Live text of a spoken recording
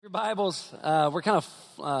Bibles, we're kind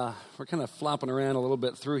of flopping around a little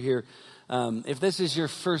bit through here. If this is your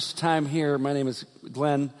first time here, my name is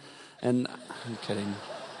Glenn, and I'm kidding.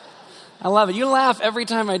 I love it. You laugh every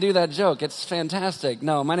time I do that joke. It's fantastic.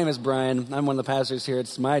 No, my name is Brian. I'm one of the pastors here.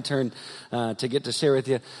 It's my turn to get to share with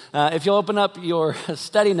you. If you'll open up your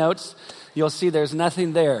study notes, you'll see there's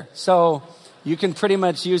nothing there. So you can pretty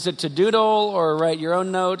much use it to doodle or write your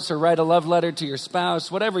own notes or write a love letter to your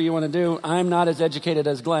spouse, whatever you want to do. I'm not as educated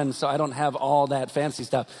as Glenn, so I don't have all that fancy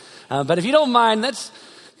stuff. But if you don't mind,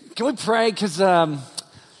 can we pray? Because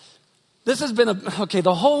this has been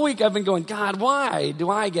the whole week I've been going, God, why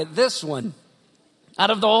do I get this one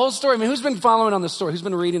out of the whole story? I mean, who's been following on the story? Who's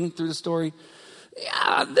been reading through the story?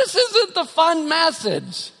 Yeah, this isn't the fun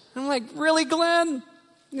message. I'm like, really, Glenn?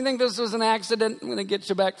 You think this was an accident? I'm going to get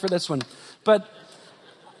you back for this one. But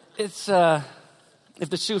it's, if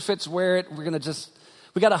the shoe fits, wear it. We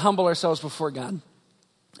got to humble ourselves before God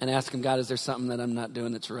and ask him, God, is there something that I'm not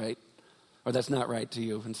doing that's right or that's not right to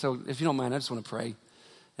you? And so if you don't mind, I just want to pray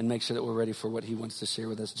and make sure that we're ready for what he wants to share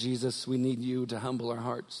with us. Jesus, we need you to humble our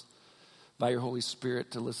hearts by your Holy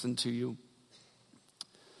Spirit to listen to you.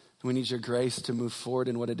 We need your grace to move forward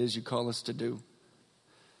in what it is you call us to do.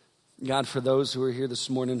 God, for those who are here this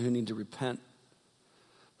morning who need to repent,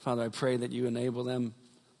 Father, I pray that you enable them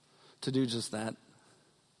to do just that.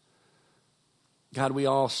 God, we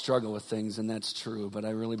all struggle with things, and that's true, but I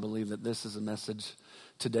really believe that this is a message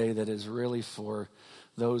today that is really for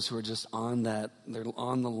those who are just they're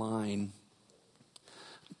on the line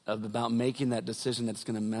about making that decision that's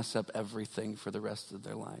going to mess up everything for the rest of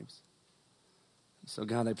their lives. So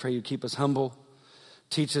God, I pray you keep us humble.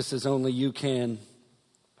 Teach us as only you can.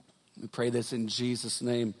 We pray this in Jesus'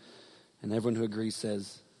 name. And everyone who agrees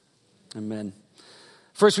says, amen.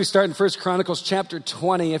 First, we start in 1 Chronicles chapter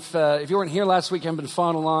 20. If you weren't here last week, you haven't been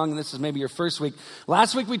following along, and this is maybe your first week.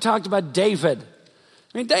 Last week, we talked about David.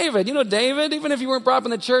 I mean, David, you know David? Even if you weren't brought up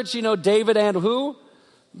in the church, you know David and who?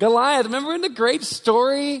 Goliath. Remember in the great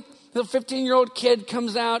story? The 15-year-old kid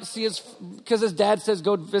comes out because his dad says,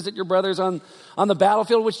 go visit your brothers on the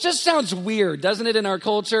battlefield, which just sounds weird, doesn't it, in our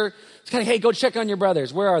culture? It's kind of, hey, go check on your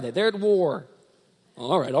brothers. Where are they? They're at war.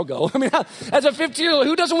 All right, I'll go. I mean, as a 15-year-old,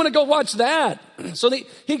 who doesn't want to go watch that? So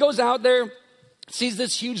he goes out there, sees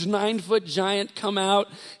this huge 9-foot giant come out.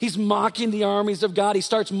 He's mocking the armies of God. He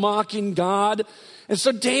starts mocking God. And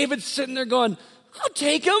so David's sitting there going, I'll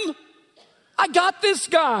take him. I got this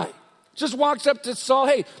guy. Just walks up to Saul,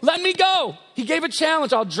 hey, let me go. He gave a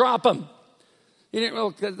challenge, I'll drop him.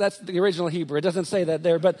 Well, that's the original Hebrew. It doesn't say that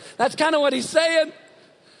there, but that's kind of what he's saying.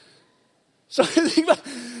 So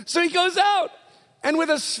he goes out. And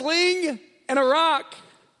with a sling and a rock,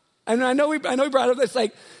 and I know we brought it up, it's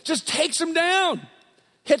like, just takes him down,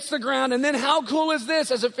 hits the ground. And then how cool is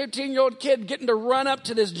this as a 15-year-old kid getting to run up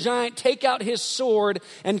to this giant, take out his sword,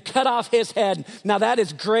 and cut off his head? Now that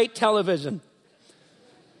is great television.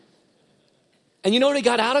 And you know what he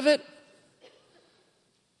got out of it?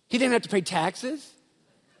 He didn't have to pay taxes.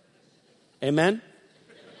 Amen?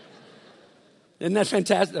 Isn't that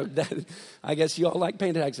fantastic? I guess you all like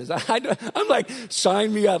paying taxes. I'm like,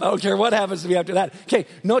 sign me up. I don't care what happens to me after that. Okay,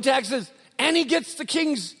 no taxes. And he gets the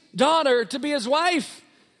king's daughter to be his wife.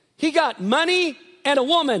 He got money and a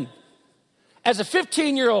woman as a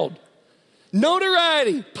 15-year-old.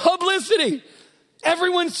 Notoriety, publicity.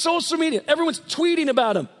 Everyone's social media. Everyone's tweeting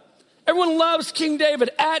about him. Everyone loves King David.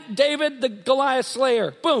 At David the Goliath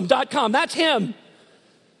Slayer. Boom, .com. That's him.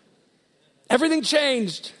 Everything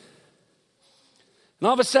changed. And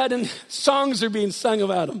all of a sudden, songs are being sung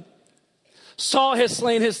about him. Saul has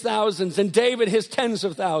slain his thousands, and David his tens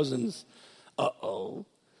of thousands. Uh-oh.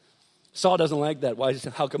 Saul doesn't like that. Why?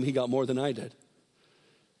 How come he got more than I did?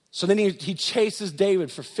 So then he chases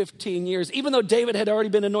David for 15 years, even though David had already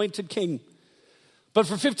been anointed king. But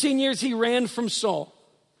for 15 years, he ran from Saul.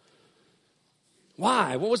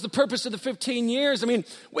 Why? What was the purpose of the 15 years? I mean,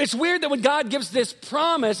 it's weird that when God gives this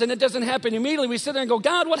promise and it doesn't happen immediately, we sit there and go,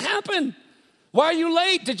 God, what happened? Why are you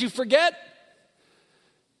late? Did you forget?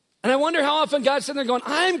 And I wonder how often God's sitting there going,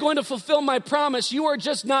 I'm going to fulfill my promise. You are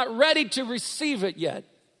just not ready to receive it yet.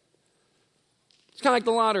 It's kind of like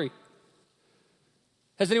the lottery.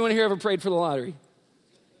 Has anyone here ever prayed for the lottery?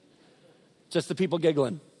 Just the people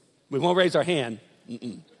giggling. We won't raise our hand.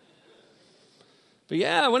 But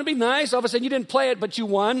yeah, wouldn't it be nice? All of a sudden you didn't play it, but you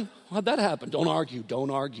won. How'd that happen? Don't argue.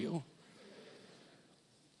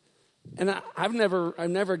 And I've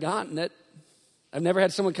never gotten it. I've never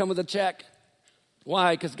had someone come with a check.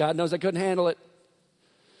 Why? Because God knows I couldn't handle it.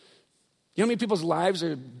 You know how many people's lives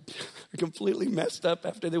are completely messed up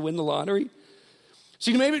after they win the lottery?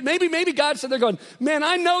 So maybe God said, they're going, man,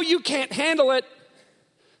 I know you can't handle it.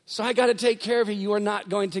 So I got to take care of you. You are not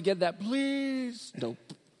going to get that. Please. Nope.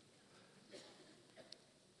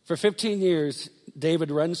 For 15 years,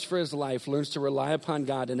 David runs for his life, learns to rely upon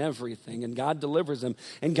God in everything, and God delivers him.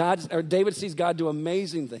 And David sees God do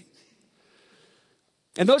amazing things.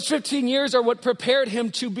 And those 15 years are what prepared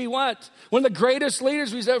him to be what? One of the greatest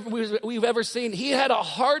leaders we've ever seen. He had a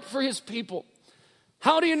heart for his people.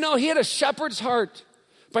 How do you know? He had a shepherd's heart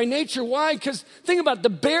by nature. Why? Because think about it, the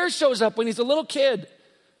bear shows up when he's a little kid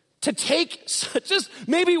to take just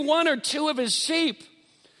maybe one or two of his sheep.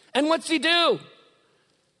 And what's he do?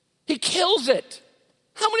 He kills it.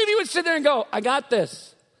 How many of you would sit there and go, I got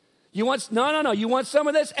this? You want, no. You want some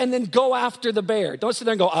of this? And then go after the bear. Don't sit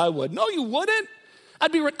there and go, I would. No, you wouldn't.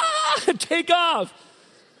 I'd be, take off.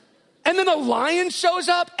 And then the lion shows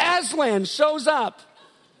up. Aslan shows up.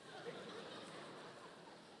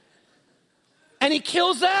 And he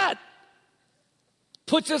kills that.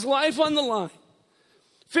 Puts his life on the line.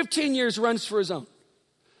 15 years runs for his own.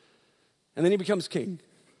 And then he becomes king.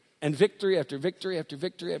 And victory after victory after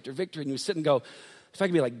victory after victory. And you sit and go, if I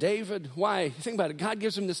could be like David, why? Think about it. God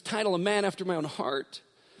gives him this title, a man after my own heart.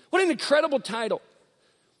 What an incredible title.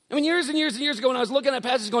 I mean, years and years and years ago when I was looking at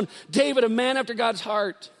passages going, David, a man after God's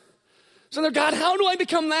heart. So they're, God, how do I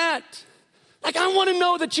become that? Like, I want to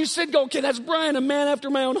know that you said, go, okay, that's Brian, a man after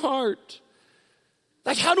my own heart.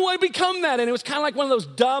 Like, how do I become that? And it was kind of like one of those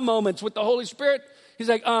duh moments with the Holy Spirit. He's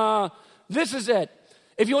like, this is it.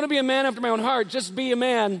 If you want to be a man after my own heart, just be a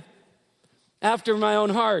man after my own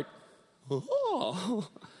heart. Oh.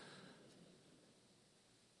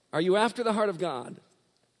 Are you after the heart of God?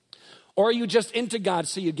 Or are you just into God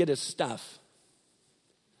so you get his stuff?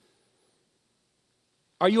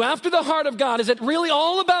 Are you after the heart of God? Is it really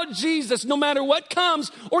all about Jesus no matter what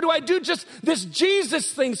comes? Or do I do just this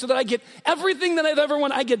Jesus thing so that I get everything that I've ever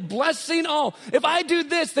wanted? I get blessing. Oh, if I do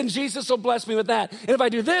this, then Jesus will bless me with that. And if I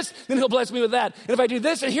do this, then he'll bless me with that. And if I do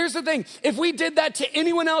this, and here's the thing. If we did that to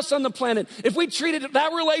anyone else on the planet, if we treated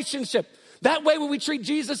that relationship that way when we treat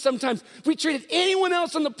Jesus sometimes, if we treated anyone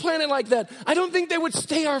else on the planet like that, I don't think they would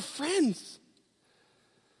stay our friends.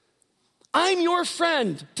 I'm your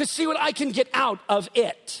friend to see what I can get out of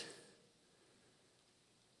it.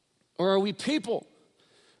 Or are we people,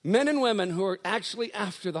 men and women who are actually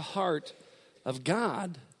after the heart of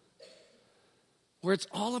God, where it's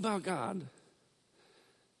all about God?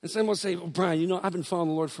 And someone will say, well, Brian, I've been following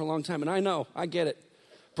the Lord for a long time, and I get it.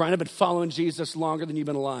 Brian, I've been following Jesus longer than you've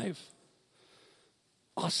been alive.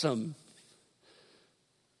 Awesome.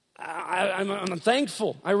 I'm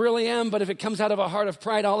thankful. I really am. But if it comes out of a heart of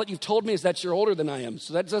pride, all that you've told me is that you're older than I am.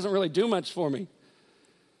 So that doesn't really do much for me.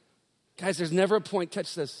 Guys, there's never a point,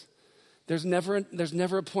 catch this. There's never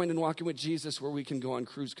a point in walking with Jesus where we can go on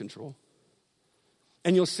cruise control.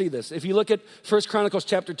 And you'll see this. If you look at 1 Chronicles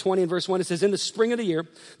chapter 20 and verse 1, it says, in the spring of the year,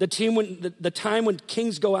 the time when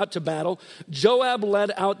kings go out to battle, Joab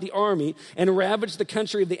led out the army and ravaged the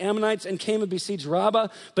country of the Ammonites and came and besieged Rabbah.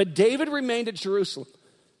 But David remained at Jerusalem.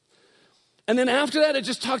 And then after that, it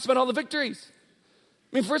just talks about all the victories.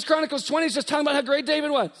 I mean, 1 Chronicles 20 is just talking about how great David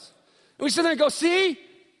was. And we sit there and go, see?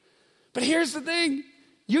 But here's the thing.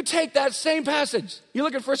 You take that same passage, you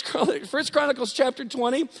look at 1 Chronicles chapter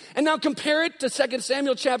 20, and now compare it to 2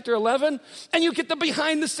 Samuel chapter 11, and you get the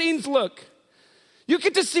behind the scenes look. You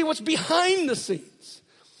get to see what's behind the scenes.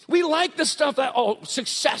 We like the stuff that,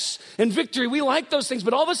 success and victory, we like those things,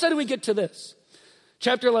 but all of a sudden we get to this.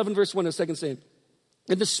 Chapter 11, verse 1 of 2 Samuel.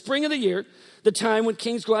 In the spring of the year, the time when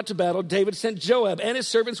kings go out to battle, David sent Joab and his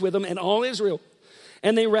servants with him and all Israel.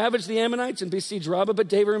 And they ravaged the Ammonites and besieged Rabbah, but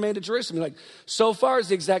David remained at Jerusalem. You're like, so far it's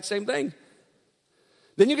the exact same thing.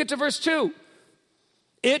 Then you get to verse 2.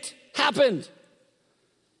 It happened.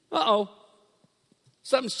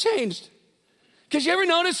 Something's changed. Because you ever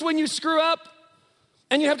notice when you screw up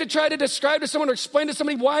and you have to try to describe to someone or explain to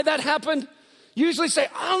somebody why that happened? You usually say,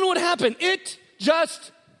 I don't know what happened. It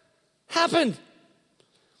just happened.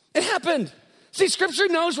 It happened. See, Scripture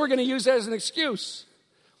knows we're going to use that as an excuse.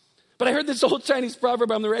 But I heard this old Chinese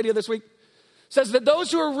proverb on the radio this week. It says that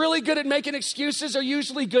those who are really good at making excuses are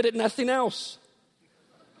usually good at nothing else.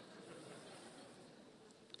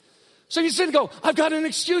 So you sit and go, I've got an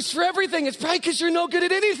excuse for everything. It's probably because you're no good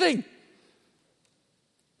at anything.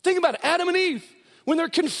 Think about it. Adam and Eve, when they're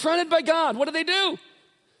confronted by God, what do?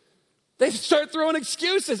 They start throwing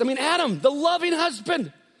excuses. I mean, Adam, the loving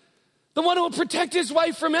husband, the one who will protect his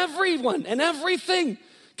wife from everyone and everything.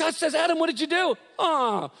 God says, Adam, what did you do?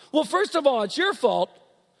 Well, first of all, it's your fault.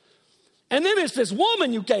 And then it's this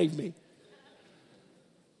woman you gave me.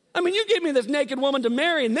 I mean, you gave me this naked woman to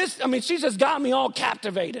marry, and she just got me all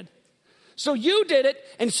captivated. So you did it,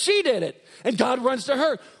 and she did it. And God runs to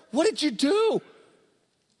her. What did you do?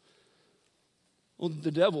 Well,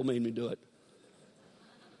 the devil made me do it.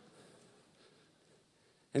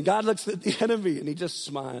 And God looks at the enemy and he just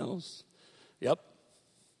smiles. Yep,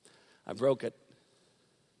 I broke it.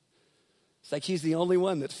 It's like he's the only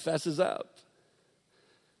one that fesses up.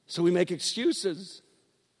 So we make excuses.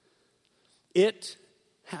 It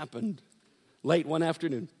happened late one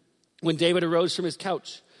afternoon when David arose from his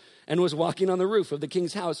couch and was walking on the roof of the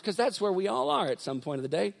king's house, because that's where we all are at some point of the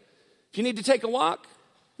day. If you need to take a walk,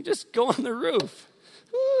 you just go on the roof.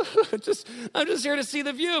 I'm just here to see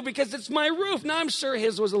the view because it's my roof. Now, I'm sure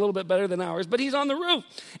his was a little bit better than ours, but he's on the roof.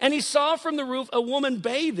 And he saw from the roof a woman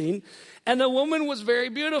bathing, and the woman was very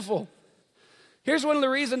beautiful. Here's one of the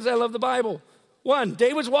reasons I love the Bible. One,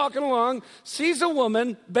 David's walking along, sees a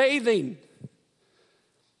woman bathing,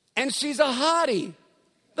 and she's a hottie.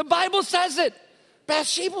 The Bible says it.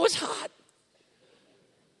 Bathsheba was hot.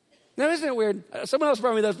 Now, isn't it weird? Someone else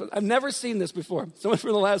brought me this. I've never seen this before. Someone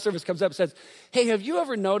from the last service comes up and says, hey, have you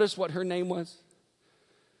ever noticed what her name was?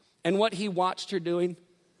 And what he watched her doing?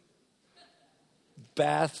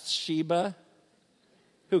 Bathsheba.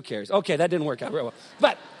 Who cares? Okay, that didn't work out real well.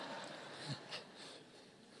 But,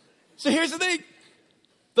 so here's the thing.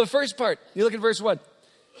 The first part, you look at verse 1.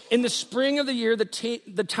 In the spring of the year,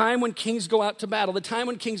 the time when kings go out to battle,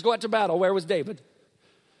 where was David?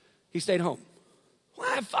 He stayed home. Well,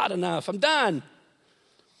 I've fought enough. I'm done.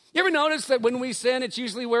 You ever notice that when we sin, it's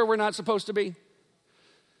usually where we're not supposed to be?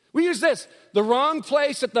 We use this, the wrong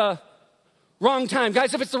place at the wrong time.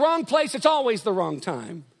 Guys, if it's the wrong place, it's always the wrong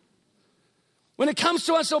time. When it comes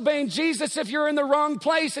to us obeying Jesus, if you're in the wrong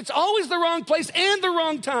place, it's always the wrong place and the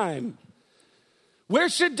wrong time. Where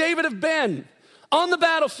should David have been? On the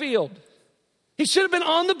battlefield. He should have been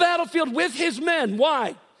on the battlefield with his men.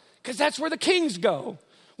 Why? Because that's where the kings go.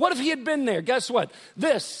 What if he had been there? Guess what?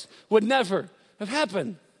 This would never have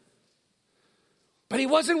happened. But he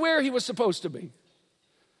wasn't where he was supposed to be.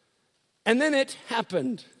 And then it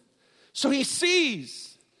happened. So he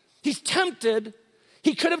sees. He's tempted.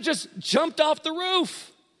 He could have just jumped off the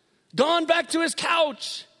roof, gone back to his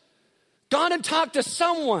couch, gone and talked to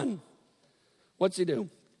someone. What's he do?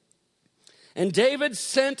 And David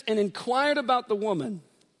sent and inquired about the woman.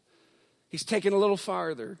 He's taken a little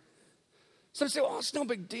farther. Some say, well, it's no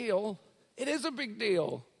big deal. It is a big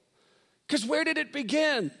deal. Because where did it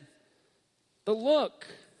begin? The look.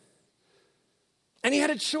 And he had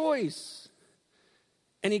a choice.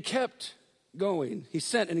 And he kept going. He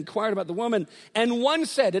sent and inquired about the woman. And one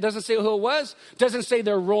said, it doesn't say who it was. It doesn't say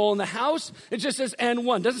their role in the house. It just says, and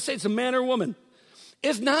one. It doesn't say it's a man or woman.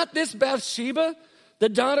 Is not this Bathsheba, the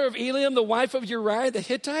daughter of Eliam, the wife of Uriah the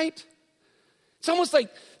Hittite? It's almost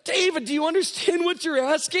like, David, do you understand what you're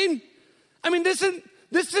asking? I mean, this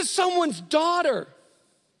is someone's daughter.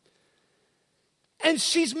 And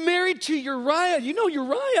she's married to Uriah. You know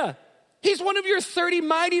Uriah. He's one of your 30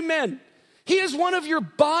 mighty men. He is one of your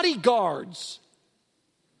bodyguards.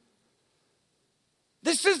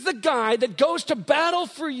 This is the guy that goes to battle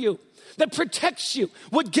for you, that protects you,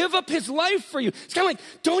 would give up his life for you. It's kind of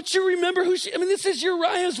like, don't you remember who she, this is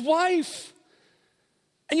Uriah's wife.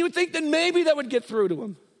 And you would think that maybe that would get through to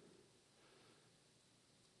him.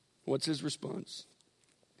 What's his response?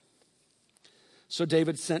 So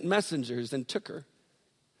David sent messengers and took her.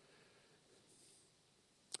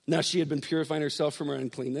 Now she had been purifying herself from her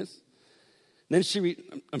uncleanness. Then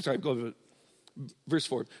go over verse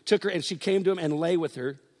 4. Took her and she came to him and lay with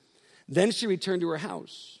her. Then she returned to her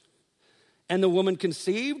house. And the woman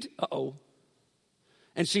conceived.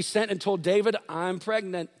 And she sent and told David, I'm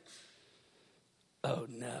pregnant. Oh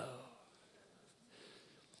no.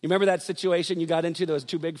 You remember that situation you got into that was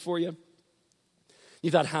too big for you? You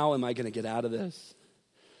thought, how am I going to get out of this?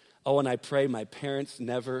 Oh, and I pray my parents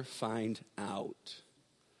never find out.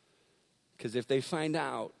 Because if they find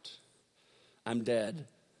out, I'm dead.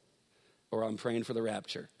 Or I'm praying for the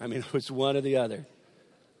rapture. It's one or the other.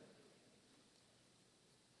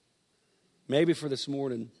 Maybe for this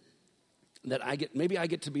morning, maybe I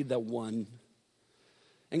get to be the one.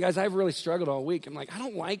 And guys, I've really struggled all week. I'm like, I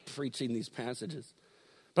don't like preaching these passages.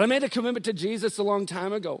 But I made a commitment to Jesus a long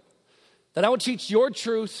time ago that I would teach your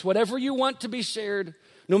truth, whatever you want to be shared,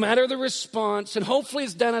 no matter the response. And hopefully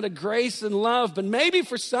it's done out of grace and love. But maybe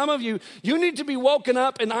for some of you, you need to be woken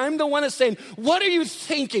up. And I'm the one that's saying, what are you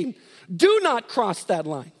thinking? Do not cross that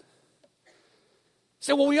line.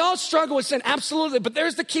 Say, well, we all struggle with sin. Absolutely. But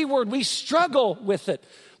there's the key word. We struggle with it.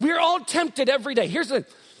 We are all tempted every day. Here's the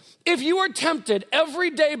thing. If you are tempted every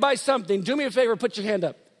day by something, do me a favor, put your hand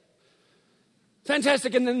up.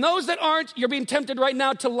 Fantastic. And then those that aren't, you're being tempted right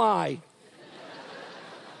now to lie.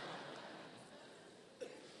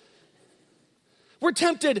 We're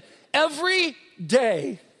tempted every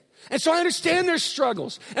day And so I understand there's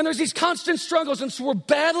struggles, and there's these constant struggles, and so we're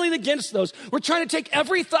battling against those. We're trying to take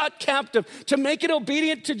every thought captive to make it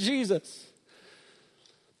obedient to Jesus.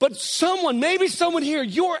 But maybe someone here,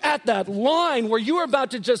 you're at that line where you are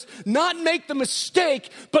about to just not make the mistake,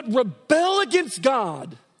 but rebel against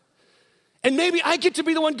God. And maybe I get to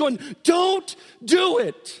be the one going, don't do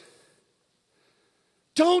it.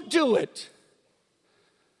 Don't do it.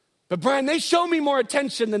 But Brian, they show me more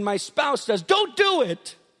attention than my spouse does. Don't do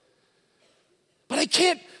it. But I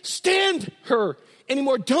can't stand her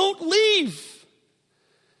anymore. Don't leave.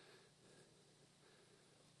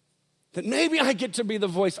 That maybe I get to be the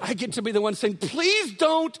voice. I get to be the one saying, please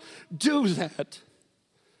don't do that.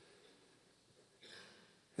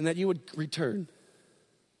 And that you would return.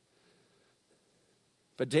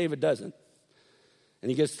 But David doesn't.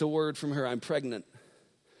 And he gets the word from her, I'm pregnant.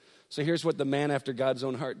 So here's what the man after God's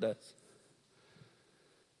own heart does.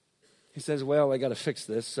 He says, well, I got to fix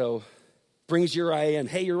this. So brings Uriah in.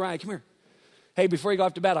 Hey, Uriah, come here. Hey, before you go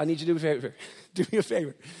off to battle, I need you to do a favor. Do me a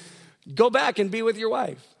favor. Go back and be with your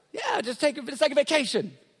wife. Yeah, it's like a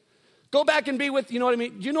vacation. Go back and be with, you know what I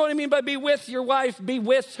mean? Do you know what I mean by be with your wife? Be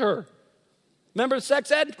with her. Remember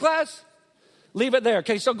sex ed class? Leave it there.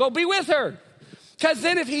 Okay, so go be with her. Because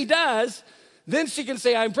then if he does, then she can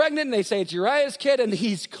say, I'm pregnant, and they say it's Uriah's kid, and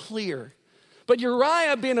he's clear. But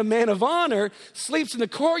Uriah, being a man of honor, sleeps in the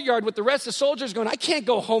courtyard with the rest of the soldiers going, I can't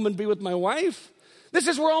go home and be with my wife. This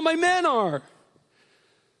is where all my men are.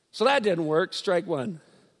 So that didn't work. Strike one.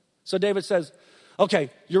 So David says,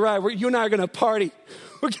 okay, Uriah, you and I are going to party.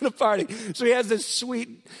 We're going to party. So he has this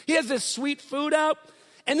sweet food out,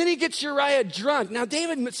 and then he gets Uriah drunk. Now,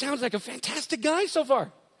 David sounds like a fantastic guy so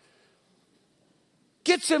far.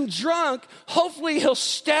 Gets him drunk. Hopefully he'll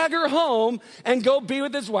stagger home and go be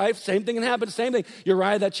with his wife. Same thing can happen. Same thing.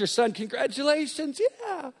 Uriah, that's your son. Congratulations.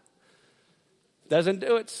 Yeah. Doesn't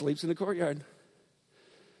do it. Sleeps in the courtyard.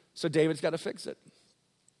 So David's got to fix it.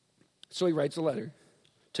 So he writes a letter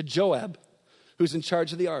to Joab, who's in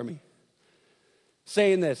charge of the army,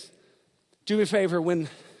 saying this, do me a favor, when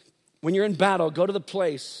you're in battle, go to the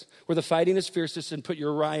place where the fighting is fiercest and put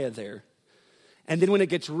Uriah there. And then when it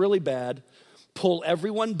gets really bad, pull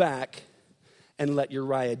everyone back and let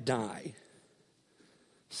Uriah die.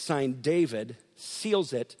 Signed David,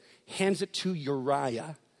 seals it, hands it to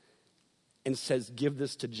Uriah, and says, give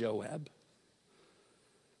this to Joab.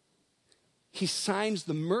 He signs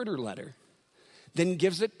the murder letter, then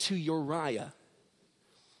gives it to Uriah.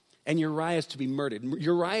 And Uriah is to be murdered.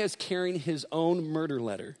 Uriah is carrying his own murder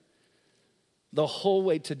letter the whole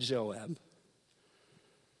way to Joab.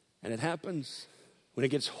 And it happens. When it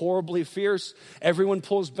gets horribly fierce, everyone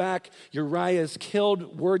pulls back. Uriah is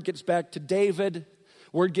killed. Word gets back to David.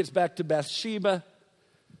 Word gets back to Bathsheba.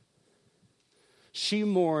 She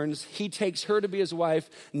mourns. He takes her to be his wife.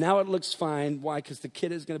 Now it looks fine. Why? Because the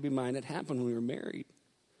kid is going to be mine. It happened when we were married.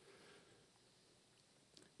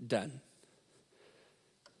 Done.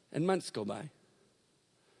 And months go by.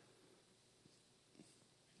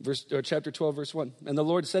 Chapter 12, verse 1. And the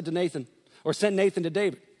Lord said to Nathan, or sent Nathan to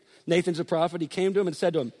David. Nathan's a prophet. He came to him and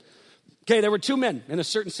said to him, okay, there were two men in a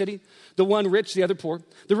certain city, the one rich, the other poor.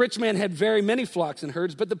 The rich man had very many flocks and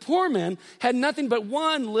herds, but the poor man had nothing but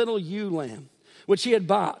one little ewe lamb, which he had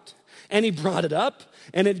bought. And he brought it up,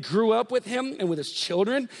 and it grew up with him and with his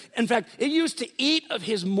children. In fact, it used to eat of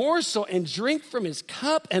his morsel and drink from his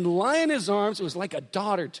cup and lie in his arms. It was like a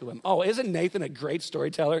daughter to him. Oh, isn't Nathan a great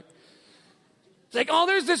storyteller? It's like, oh,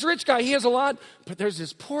 there's this rich guy. He has a lot, but there's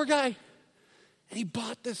this poor guy. And he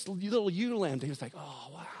bought this little ewe lamb. He was like, oh,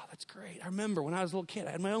 wow, that's great. I remember when I was a little kid,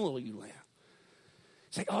 I had my own little ewe lamb.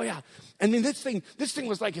 It's like, oh, yeah. And then this thing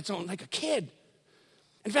was like its own, like a kid.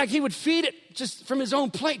 In fact, he would feed it just from his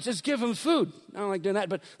own plate, just give him food. I don't like doing that,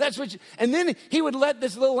 but that's what and then he would let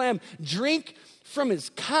this little lamb drink from his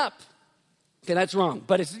cup. Okay, that's wrong,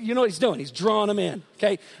 but you know what he's doing? He's drawing him in,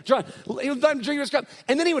 okay? He would let him drink from his cup,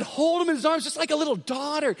 and then he would hold him in his arms just like a little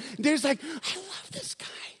daughter. And David's like, I love this guy.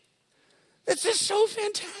 This is so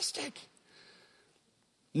fantastic.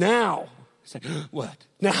 Now, it's like, what?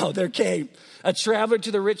 Now there came a traveler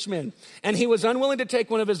to the rich man, and he was unwilling to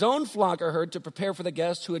take one of his own flock or herd to prepare for the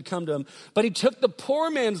guest who had come to him. But he took the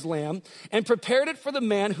poor man's lamb and prepared it for the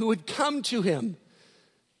man who had come to him.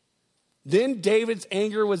 Then David's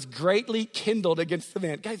anger was greatly kindled against the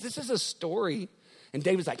man. Guys, this is a story. And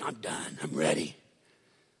David's like, I'm done. I'm ready.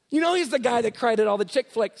 You know, he's the guy that cried at all the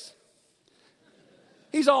chick flicks.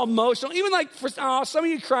 He's all emotional. Even like, some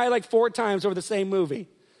of you cry like 4 times over the same movie.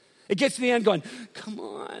 It gets to the end going, come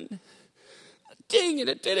on. Dang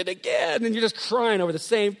it did it again. And you're just crying over the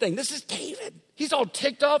same thing. This is David. He's all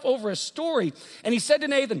ticked off over a story. And he said to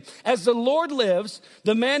Nathan, as the Lord lives,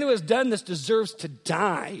 the man who has done this deserves to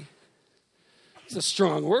die. It's the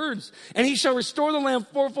strong words. And he shall restore the lamb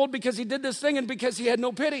fourfold because he did this thing and because he had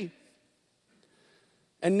no pity.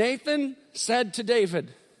 And Nathan said to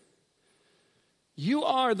David, you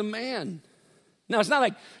are the man. Now, it's not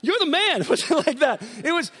like, you're the man. It wasn't like that.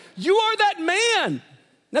 It was, you are that man.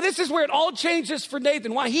 Now, this is where it all changes for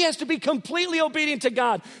Nathan. Why? He has to be completely obedient to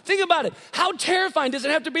God. Think about it. How terrifying does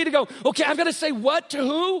it have to be to go, okay, I've got to say what to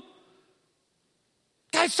who?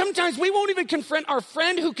 Guys, sometimes we won't even confront our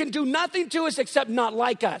friend who can do nothing to us except not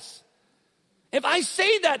like us. If I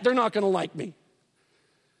say that, they're not going to like me.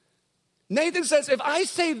 Nathan says, if I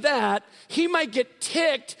say that, he might get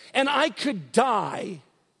ticked and I could die.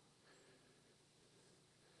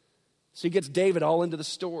 So he gets David all into the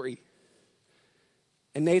story.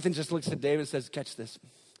 And Nathan just looks at David and says, catch this.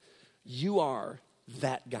 You are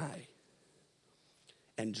that guy.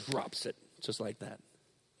 And drops it just like that.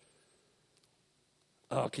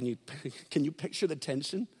 Oh, can you picture the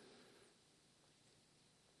tension?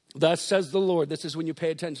 Thus says the Lord. This is when you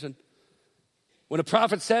pay attention. When a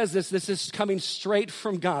prophet says this is coming straight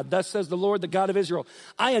from God. Thus says the Lord, the God of Israel.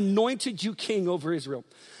 I anointed you king over Israel.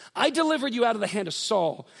 I delivered you out of the hand of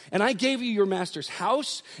Saul, and I gave you your master's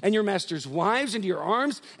house and your master's wives into your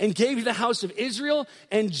arms, and gave you the house of Israel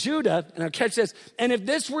and Judah. And I'll catch this. And if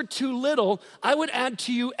this were too little, I would add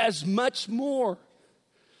to you as much more.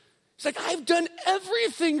 It's like, I've done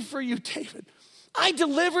everything for you, David. I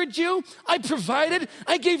delivered you. I provided.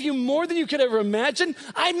 I gave you more than you could ever imagine.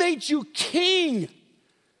 I made you king.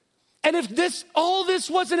 And if all this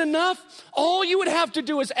wasn't enough, all you would have to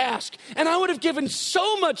do is ask. And I would have given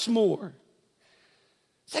so much more.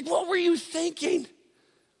 It's like, what were you thinking?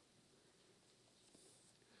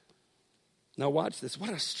 Now watch this. What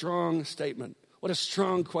a strong statement. What a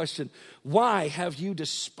strong question. Why have you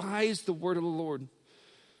despised the word of the Lord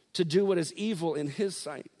to do what is evil in his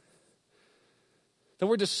sight? The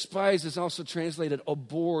word despise is also translated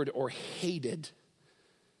abhorred or hated.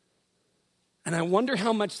 And I wonder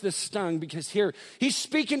how much this stung, because here he's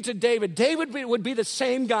speaking to David. David would be the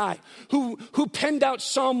same guy who penned out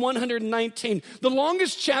Psalm 119, the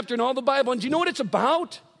longest chapter in all the Bible. And do you know what it's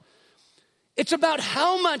about? It's about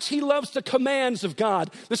how much he loves the commands of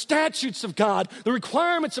God, the statutes of God, the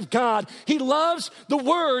requirements of God. He loves the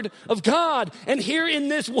word of God. And here in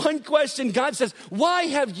this one question, God says, why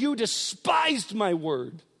have you despised my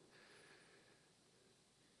word?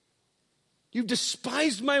 You've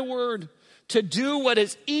despised my word to do what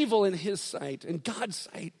is evil in his sight, in God's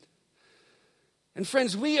sight. And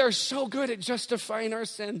friends, we are so good at justifying our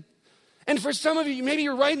sin. And for some of you, maybe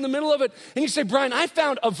you're right in the middle of it, and you say, Brian, I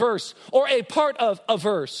found a verse or a part of a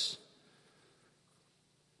verse.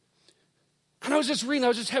 And I was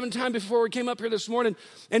just having time before we came up here this morning.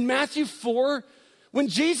 In Matthew 4, when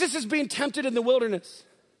Jesus is being tempted in the wilderness,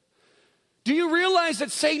 do you realize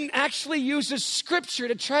that Satan actually uses scripture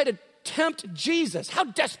to try to tempt Jesus? How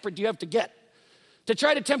desperate do you have to get to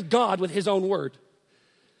try to tempt God with his own word?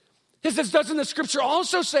 He says, doesn't the scripture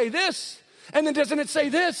also say this? And then doesn't it say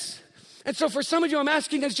this? And so for some of you, I'm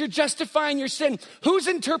asking, as you're justifying your sin, whose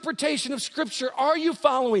interpretation of scripture are you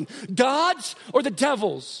following? God's or the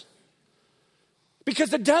devil's?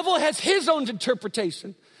 Because the devil has his own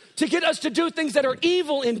interpretation to get us to do things that are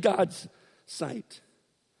evil in God's sight.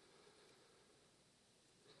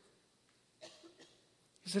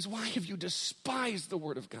 He says, why have you despised the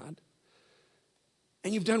word of God?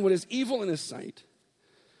 And you've done what is evil in his sight.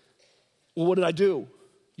 Well, what did I do?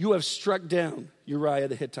 You have struck down Uriah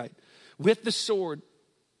the Hittite with the sword,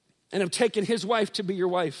 and have taken his wife to be your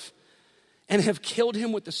wife, and have killed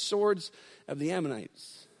him with the swords of the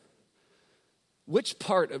Ammonites. Which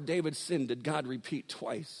part of David's sin did God repeat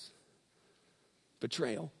twice?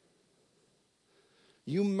 Betrayal.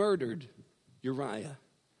 You murdered Uriah.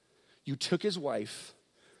 You took his wife.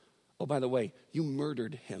 Oh, by the way, you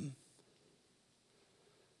murdered him.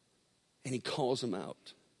 And he calls him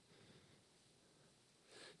out.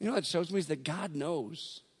 You know what it shows me is that God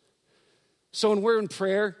knows. So when we're in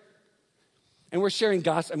prayer and we're sharing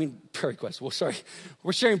gossip, prayer requests. Well, sorry.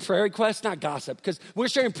 We're sharing prayer requests, not gossip, because we're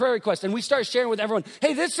sharing prayer requests and we start sharing with everyone.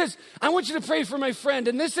 Hey, I want you to pray for my friend,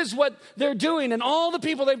 and this is what they're doing and all the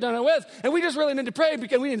people they've done it with. And we just really need to pray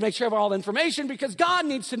because we need to make sure we have all the information because God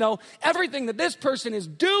needs to know everything that this person is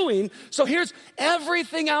doing. So here's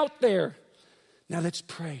everything out there. Now let's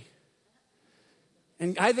pray.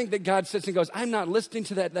 And I think that God sits and goes, I'm not listening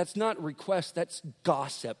to that. That's not request, that's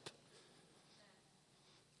gossip.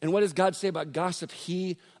 And what does God say about gossip?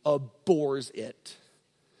 He abhors it.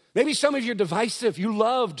 Maybe some of you are divisive. You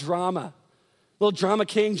love drama. Little drama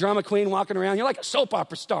king, drama queen walking around. You're like a soap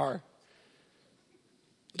opera star.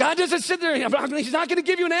 God doesn't sit there. He's not going to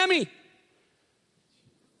give you an Emmy.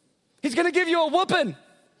 He's going to give you a whooping.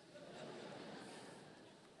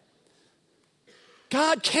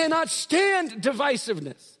 God cannot stand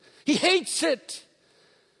divisiveness. He hates it.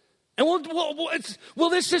 And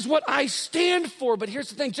this is what I stand for. But here's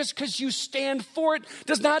the thing, just because you stand for it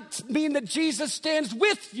does not mean that Jesus stands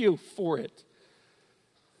with you for it.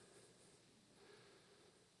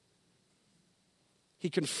 He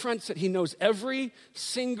confronts it. He knows every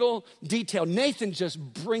single detail. Nathan just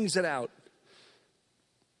brings it out.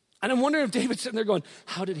 And I'm wondering if David's sitting there going,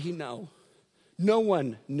 how did he know? No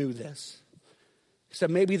one knew this.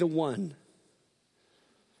 Except maybe the one.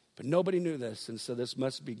 But nobody knew this, and so this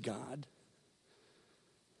must be God.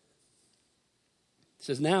 It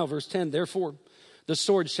says now, verse 10, therefore, the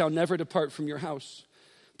sword shall never depart from your house,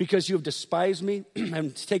 because you have despised me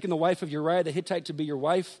and taken the wife of Uriah the Hittite to be your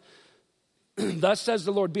wife. Thus says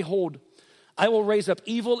the Lord, behold, I will raise up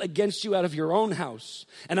evil against you out of your own house,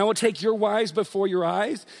 and I will take your wives before your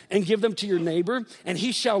eyes and give them to your neighbor, and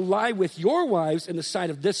he shall lie with your wives in the sight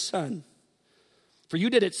of this sun. For you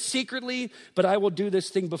did it secretly, but I will do this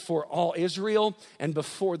thing before all Israel and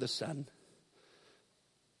before the sun.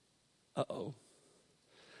 Uh-oh.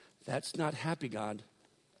 That's not happy, God.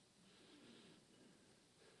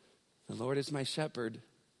 The Lord is my shepherd.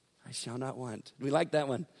 I shall not want. We like that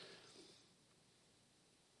one.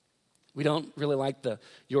 We don't really like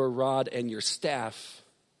your rod and your staff.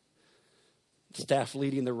 The staff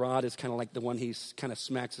leading the rod is kind of like the one he kind of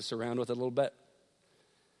smacks us around with a little bit.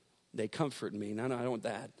 They comfort me. No, I don't want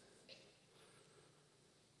that.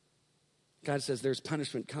 God says there's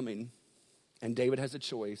punishment coming, and David has a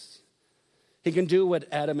choice. He can do what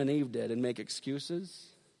Adam and Eve did and make excuses,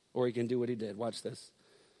 or he can do what he did. Watch this.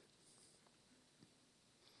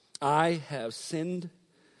 I have sinned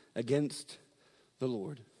against the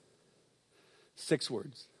Lord. 6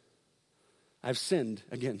 words. I've sinned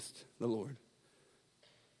against the Lord.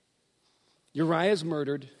 Uriah is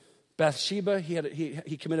murdered. Bathsheba,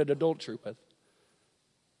 he committed adultery with.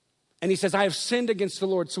 And he says, I have sinned against the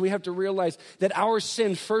Lord. So we have to realize that our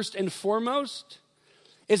sin, first and foremost,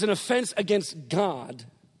 is an offense against God.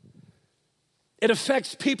 It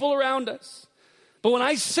affects people around us. But when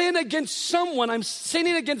I sin against someone, I'm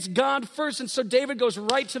sinning against God first. And so David goes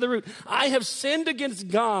right to the root. I have sinned against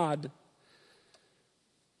God.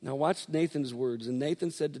 Now watch Nathan's words. And Nathan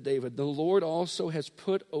said to David, the Lord also has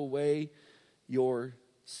put away your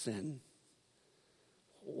sin.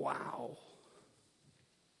 Wow.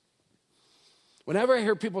 Whenever I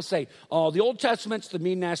hear people say, oh, the Old Testament's the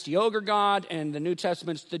mean, nasty ogre God, and the New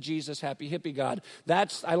Testament's the Jesus, happy, hippie God.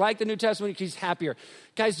 I like the New Testament because he's happier.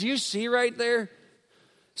 Guys, do you see right there?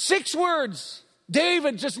 6 words.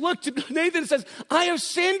 David just looked at Nathan and says, I have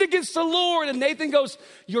sinned against the Lord. And Nathan goes,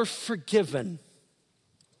 you're forgiven.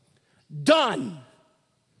 Done.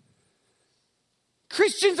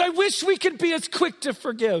 Christians, I wish we could be as quick to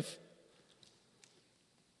forgive.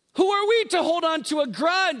 Who are we to hold on to a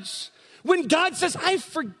grudge when God says, I've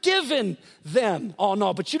forgiven them? Oh,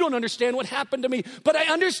 no, but you don't understand what happened to me. But I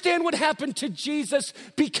understand what happened to Jesus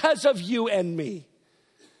because of you and me.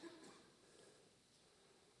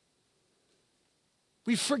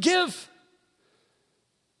 We forgive.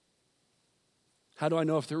 How do I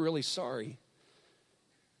know if they're really sorry?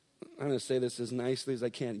 I'm going to say this as nicely as I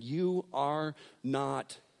can. You are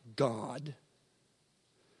not God,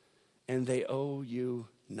 and they owe you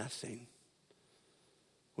nothing.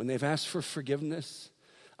 When they've asked for forgiveness,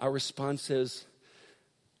 our response is,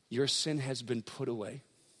 your sin has been put away.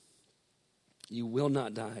 You will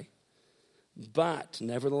not die. But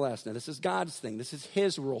nevertheless, now this is God's thing. This is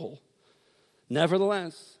his role.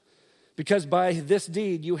 Nevertheless, because by this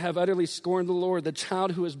deed you have utterly scorned the Lord, the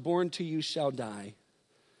child who is born to you shall die.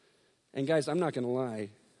 And guys, I'm not going to lie.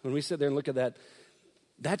 When we sit there and look at that,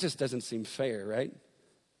 that just doesn't seem fair, right?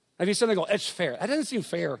 If you sit there and go, it's fair. That doesn't seem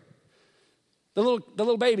fair. The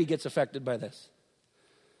little baby gets affected by this.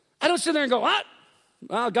 I don't sit there and go, what?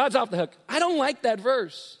 Well, God's off the hook. I don't like that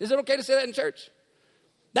verse. Is it okay to say that in church?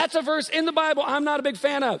 That's a verse in the Bible I'm not a big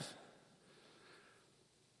fan of.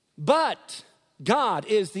 But God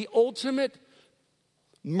is the ultimate,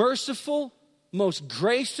 merciful, most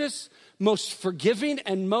gracious, most forgiving,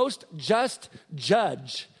 and most just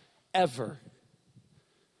judge ever.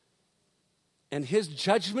 And his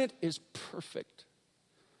judgment is perfect.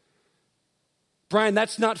 Brian,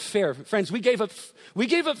 that's not fair. Friends, we gave up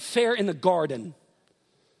fair in the garden.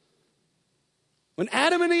 When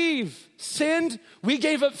Adam and Eve sinned, we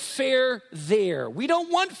gave up fair there. We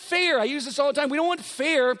don't want fair. I use this all the time. We don't want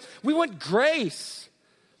fair. We want grace.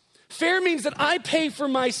 Fair means that I pay for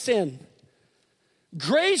my sin.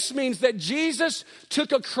 Grace means that Jesus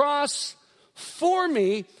took a cross for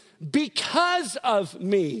me because of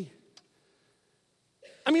me.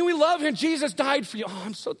 I mean, we love him. Jesus died for you. Oh,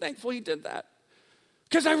 I'm so thankful he did that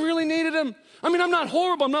because I really needed him. I mean, I'm not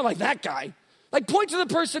horrible. I'm not like that guy. Like, point to the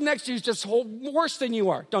person next to you who's just worse than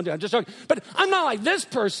you are. Don't do it. I'm just joking. But I'm not like this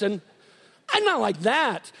person. I'm not like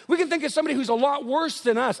that. We can think of somebody who's a lot worse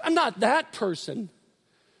than us. I'm not that person.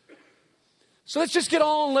 So let's just get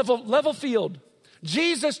all on level field.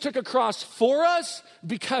 Jesus took a cross for us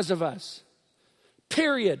because of us.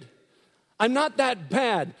 Period. I'm not that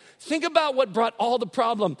bad. Think about what brought all the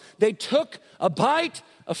problem. They took a bite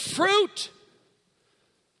of fruit.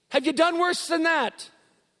 Have you done worse than that?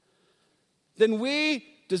 Then we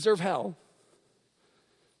deserve hell.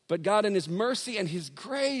 But God in his mercy and his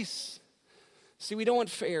grace, see, we don't want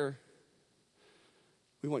fair.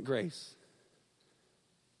 We want grace.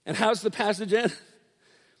 And how's the passage end?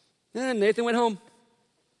 And Nathan went home.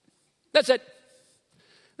 That's it.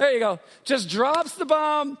 There you go. Just drops the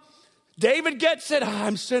bomb. David gets it. Oh,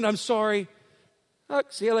 I'm sin. I'm sorry. Oh,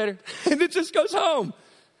 see you later. And it just goes home.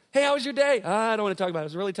 Hey, how was your day? I don't want to talk about it. It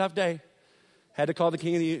was a really tough day. Had to call the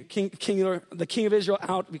king of Israel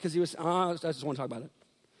out because he was, I just want to talk about it.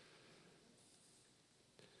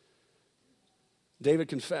 David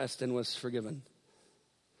confessed and was forgiven.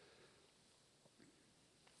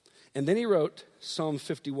 And then he wrote Psalm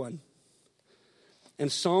 51.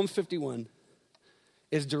 And Psalm 51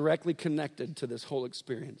 is directly connected to this whole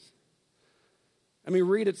experience. I mean,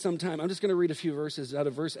 read it sometime. I'm just going to read a few verses out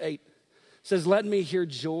of verse 8. It says, let me hear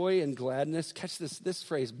joy and gladness. Catch this. This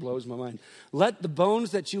phrase blows my mind. Let the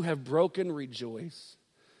bones that you have broken rejoice.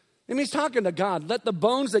 I mean, he's talking to God. Let the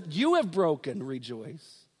bones that you have broken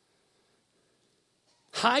rejoice.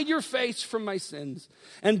 Hide your face from my sins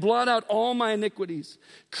and blot out all my iniquities.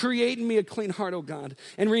 Create in me a clean heart, O God,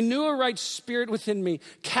 and renew a right spirit within me.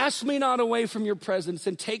 Cast me not away from your presence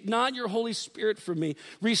and take not your Holy Spirit from me.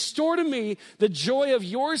 Restore to me the joy of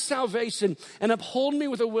your salvation and uphold me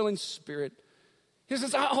with a willing spirit. He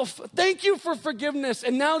says, oh, thank you for forgiveness.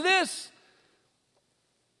 And now this,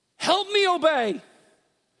 help me obey.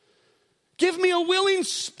 Give me a willing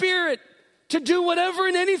spirit to do whatever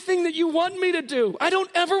and anything that you want me to do. I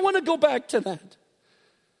don't ever want to go back to that.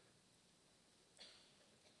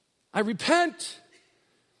 I repent.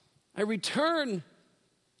 I return.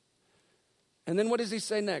 And then what does he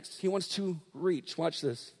say next? He wants to reach. Watch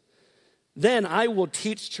this. Then I will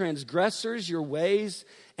teach transgressors your ways,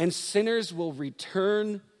 and sinners will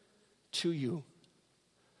return to you.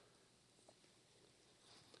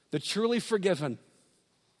 The truly forgiven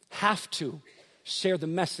have to share the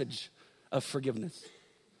message of forgiveness.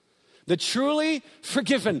 The truly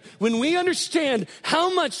forgiven, when we understand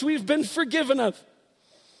how much we've been forgiven of,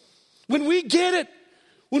 when we get it,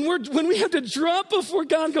 when we have to drop before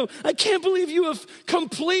God and go, I can't believe you have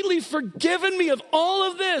completely forgiven me of all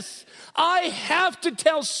of this. I have to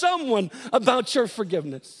tell someone about your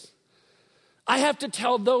forgiveness. I have to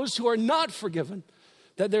tell those who are not forgiven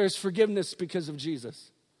that there is forgiveness because of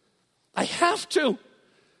Jesus. I have to.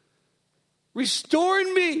 Restore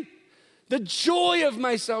in me the joy of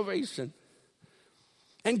my salvation,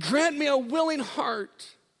 and grant me a willing heart.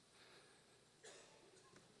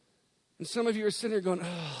 And some of you are sitting there going,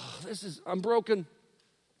 oh, I'm broken.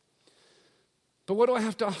 But what do I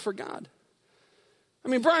have to offer God? I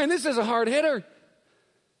mean, Brian, this is a hard hitter.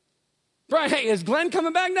 Brian, hey, is Glenn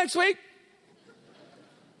coming back next week?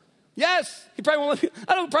 Yes. He probably won't let me,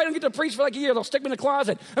 probably don't get to preach for like a year. They'll stick me in the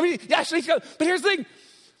closet. I mean, yeah, actually, but here's the thing.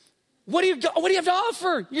 What do you have to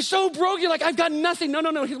offer? You're so broke. You're like, I've got nothing. No.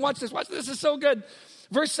 Watch this. This is so good.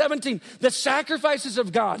 Verse 17, the sacrifices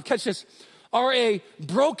of God, catch this, are a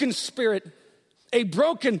broken spirit, a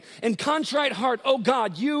broken and contrite heart. Oh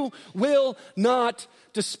God, you will not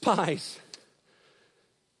despise.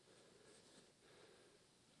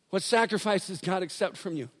 What sacrifice does God accept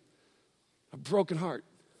from you? A broken heart,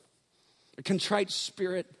 a contrite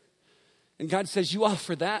spirit. And God says, you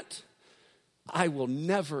offer that, I will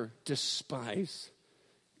never despise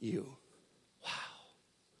you. Wow.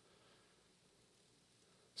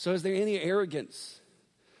 So is there any arrogance?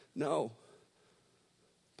 No.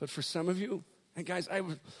 But for some of you, and guys,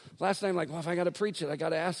 last night I'm like, well, if I got to preach it, I got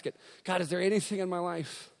to ask it. God, is there anything in my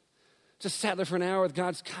life? Just sat there for an hour with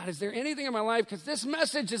God. God, is there anything in my life? Because this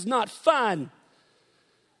message is not fun.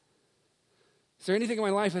 Is there anything in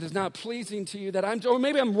my life that is not pleasing to you or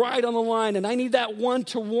maybe I'm right on the line and I need that one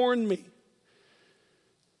to warn me?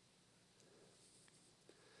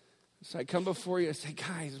 So I come before you and say,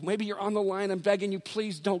 guys, maybe you're on the line. I'm begging you,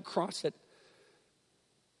 please don't cross it.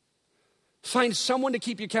 Find someone to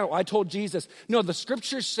keep you accountable. I told Jesus, no, the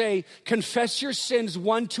scriptures say, confess your sins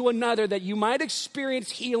one to another that you might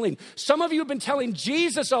experience healing. Some of you have been telling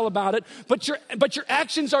Jesus all about it, but your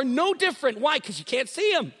actions are no different. Why? Because you can't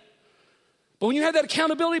see him. But when you have that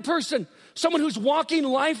accountability person, someone who's walking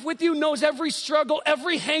life with you, knows every struggle,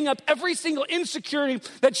 every hang up, every single insecurity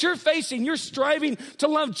that you're facing, you're striving to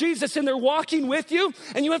love Jesus and they're walking with you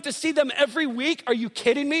and you have to see them every week. Are you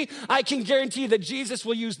kidding me? I can guarantee you that Jesus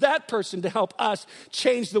will use that person to help us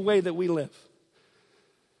change the way that we live.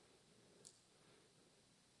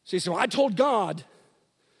 So you say, well, I told God.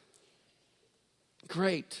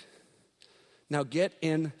 Great. Now get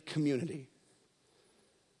in community.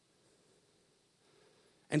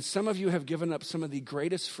 And some of you have given up some of the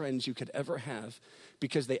greatest friends you could ever have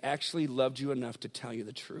because they actually loved you enough to tell you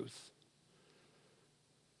the truth.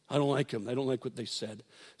 I don't like them. I don't like what they said.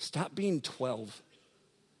 Stop being 12.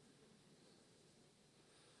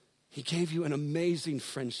 He gave you an amazing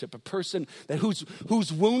friendship, a person that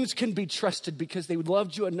whose wounds can be trusted because they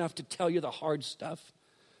loved you enough to tell you the hard stuff.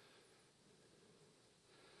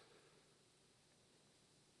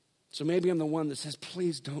 So maybe I'm the one that says,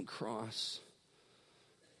 please don't cross.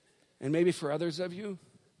 And maybe for others of you,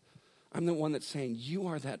 I'm the one that's saying, you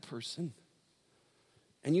are that person.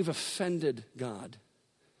 And you've offended God.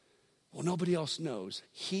 Well, nobody else knows.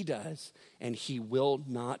 He does. And he will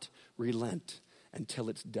not relent until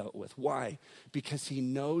it's dealt with. Why? Because he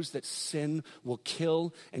knows that sin will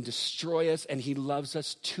kill and destroy us. And he loves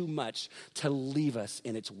us too much to leave us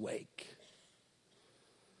in its wake.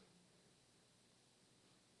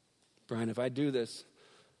 Brian, if I do this,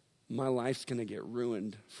 my life's going to get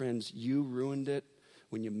ruined. Friends, you ruined it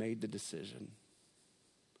when you made the decision.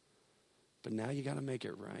 But now you got to make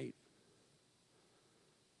it right.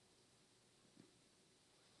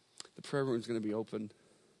 The prayer room's going to be open.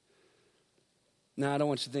 Now, I don't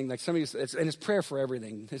want you to think like some of you, it's prayer for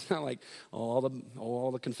everything. It's not like all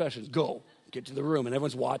the confessions. Go, get to the room, and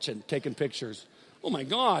everyone's watching, taking pictures. Oh my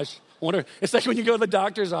gosh. It's like when you go to the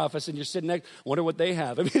doctor's office and you're sitting next, wonder what they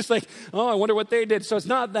have. I mean, it's like, oh, I wonder what they did. So it's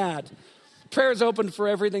not that. Prayer is open for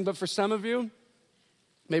everything, but for some of you,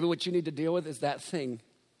 maybe what you need to deal with is that thing.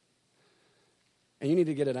 And you need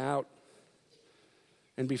to get it out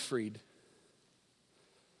and be freed.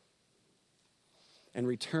 And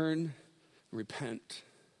return, repent.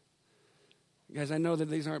 Guys, I know that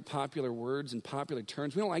these aren't popular words and popular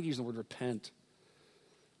terms. We don't like using the word repent.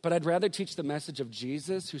 But I'd rather teach the message of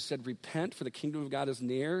Jesus who said, repent for the kingdom of God is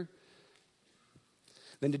near,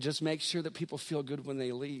 than to just make sure that people feel good when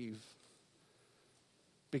they leave.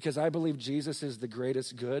 Because I believe Jesus is the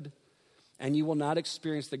greatest good, and you will not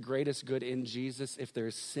experience the greatest good in Jesus if there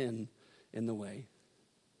is sin in the way.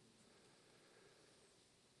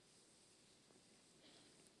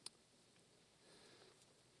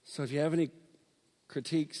 So if you have any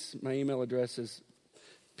critiques, my email address is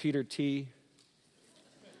peterT@.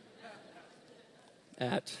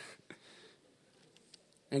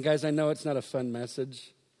 And guys, I know it's not a fun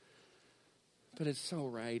message, but it's so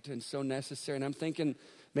right and so necessary. And I'm thinking,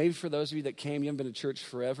 maybe for those of you that came, you haven't been to church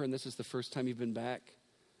forever, and this is the first time you've been back.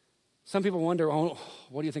 Some people wonder, oh,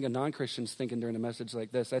 what do you think of non-Christians thinking during a message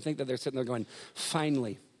like this? I think that they're sitting there going,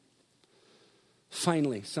 finally,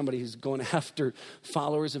 somebody who's going after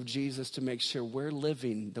followers of Jesus to make sure we're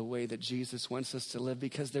living the way that Jesus wants us to live,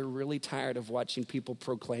 because they're really tired of watching people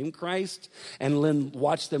proclaim Christ and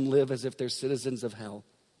watch them live as if they're citizens of hell.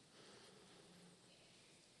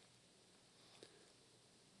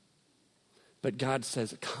 But God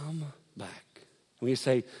says, come back. When you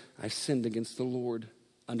say, I've sinned against the Lord,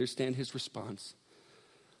 understand his response.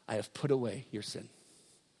 I have put away your sin.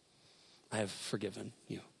 I have forgiven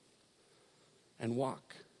you. And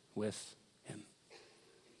walk with him.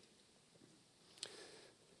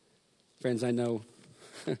 Friends, I know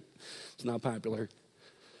it's not popular,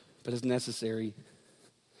 but it's necessary.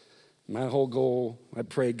 My whole goal, I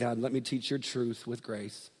pray, God, let me teach your truth with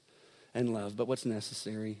grace and love. But what's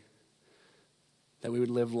necessary? That we would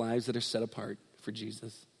live lives that are set apart for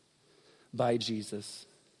Jesus, by Jesus,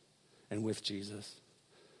 and with Jesus.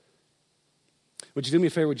 Would you do me a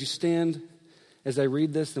favor? Would you stand as I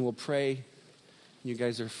read this, and we'll pray. You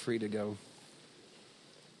guys are free to go.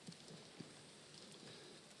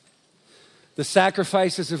 The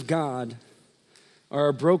sacrifices of God are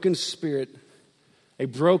a broken spirit, a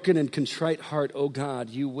broken and contrite heart, O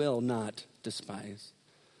God, you will not despise.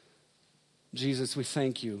 Jesus, we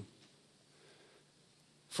thank you.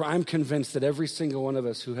 For I'm convinced that every single one of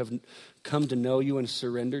us who have come to know you and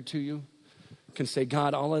surrendered to you can say,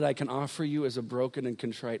 God, all that I can offer you is a broken and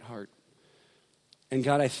contrite heart. And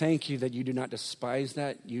God, I thank you that you do not despise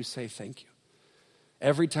that. You say thank you.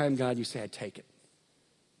 Every time, God, you say, I take it.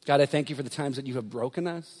 God, I thank you for the times that you have broken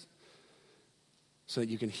us so that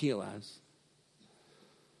you can heal us.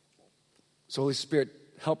 So Holy Spirit,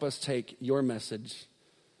 help us take your message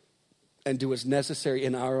and do what's necessary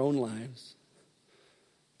in our own lives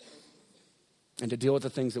and to deal with the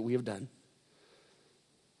things that we have done.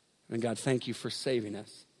 And God, thank you for saving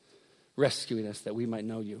us, rescuing us that we might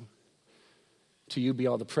know you. To you be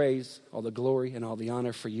all the praise, all the glory, and all the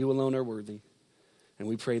honor, for you alone are worthy. And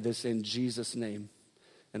we pray this in Jesus' name.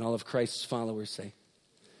 And all of Christ's followers say,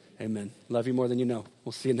 amen. Love you more than you know.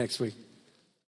 We'll see you next week.